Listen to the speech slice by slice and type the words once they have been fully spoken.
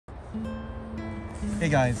Hey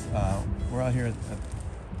guys, we're out here at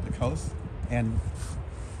the coast, and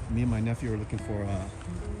me and my nephew are looking for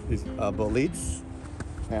these boletes,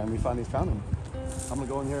 and we finally found them. I'm gonna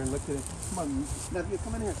go in here and look at it. Come on, nephew,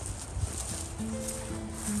 come in here.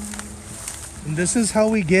 And this is how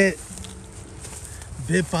we get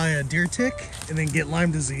bit by a deer tick and then get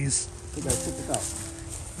Lyme disease. Hey guys, check this out.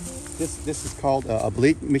 This is called a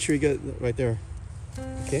bolete. Make sure you get it right there.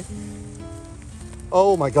 Okay.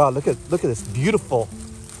 Oh my God! Look at this beautiful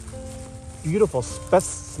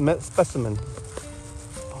specimen.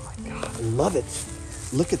 Oh my God! I love it.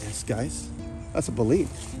 Look at this, guys. That's a bolete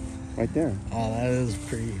right there. Oh, that is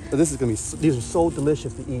pretty. So this is gonna be. These are so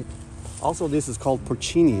delicious to eat. Also, this is called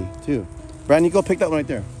porcini too. Brandon, you go pick that one right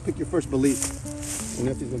there. Pick your first bolete. Your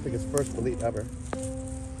nephew's gonna pick his first bolete ever.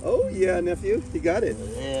 Oh yeah, nephew, you got it.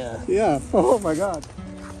 Yeah. Yeah. Oh my God.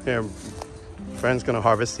 Here, Brandon's gonna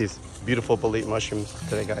harvest these beautiful bolete mushrooms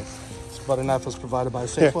today, guys. This butter knife was provided by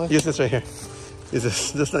Here, Safeway. use this right here. Use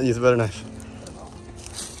this. Just not use a butter knife.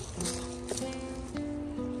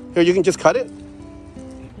 Here, you can just cut it.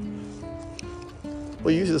 Will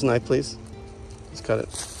you use this knife, please? Just cut it.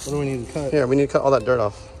 What do we need to cut? Here, we need to cut all that dirt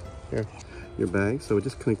off. Here, your bag. So we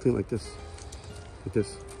just kind of clean like this. Like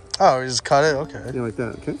this. Oh, we just cut it? Okay. Yeah, like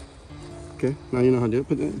that, okay? Okay, now you know how to do it.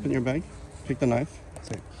 Put it in your bag. Pick the knife.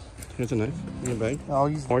 Here's a knife in your bag. I'll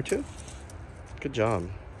use More too? Good job.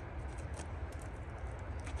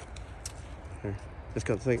 Here, just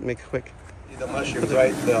go make it quick. The mushrooms,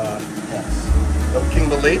 right? Yes. The king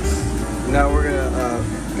boletes. Now we're gonna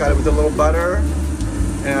cut it with a little butter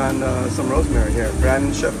and some rosemary here.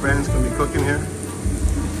 Chef Brandon's gonna be cooking here.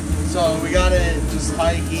 So we got it just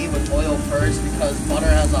high heat with oil first because butter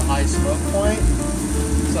has a high smoke point.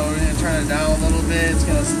 So we're gonna turn it down a little bit. It's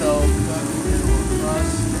gonna still cook a little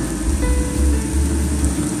crust.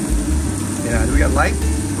 Yeah, do we got light?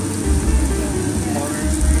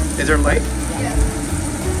 Is there light? Yeah.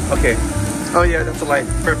 Okay. Oh yeah, that's a light.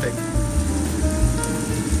 Perfect.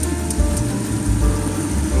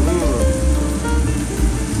 Ooh.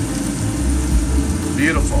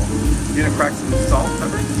 Beautiful. You gonna crack some salt,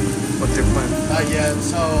 pepper? What's your plan? Not yet.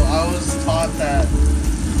 So I was taught that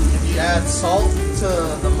if you add salt to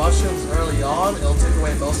the mushrooms early on, it'll take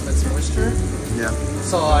away most of its moisture. Yeah.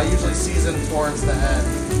 So I usually season towards the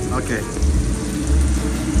end. Okay.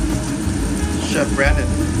 Chef Brandon,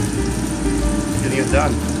 getting it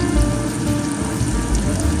done.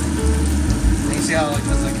 And you see how, like,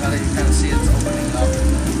 as I cut it, you kind of see it's opening up.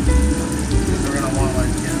 Because we're gonna want, like,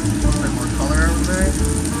 get a little bit more color over there.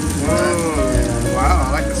 Whoa! Wow, I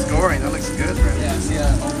like the scoring. That looks good, Brandon. Yeah, see how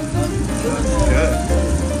it opened up? Good.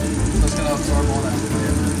 So it's gonna absorb all that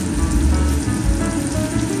flavor.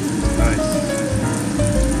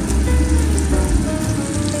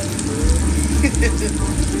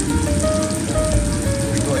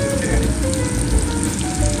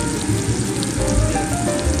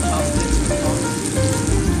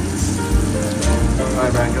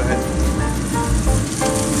 Alright, Brian, go ahead.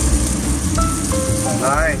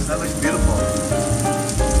 Nice, that looks beautiful.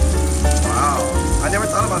 Wow, I never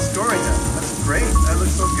thought about scoring that. That's great, that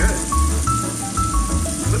looks so good.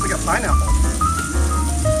 It looks like a pineapple.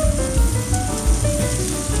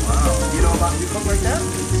 Wow, you know about you cook like that?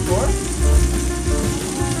 Score?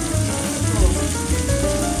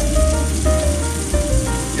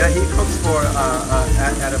 Yeah, he cooks for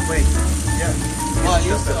at a place. Yeah. Well, I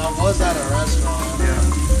was at a restaurant. Yeah.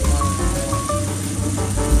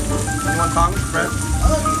 You want tongs, Brett?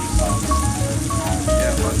 I'll give you some.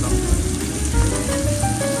 Yeah, want some.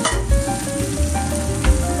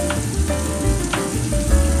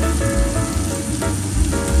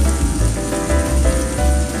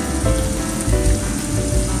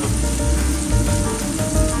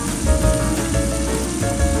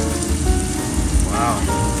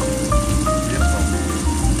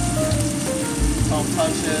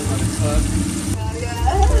 Touch it, let it cook.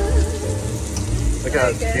 Look how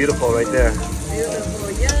it's beautiful right there. Beautiful,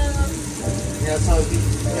 yeah. Yeah, so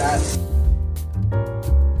yes.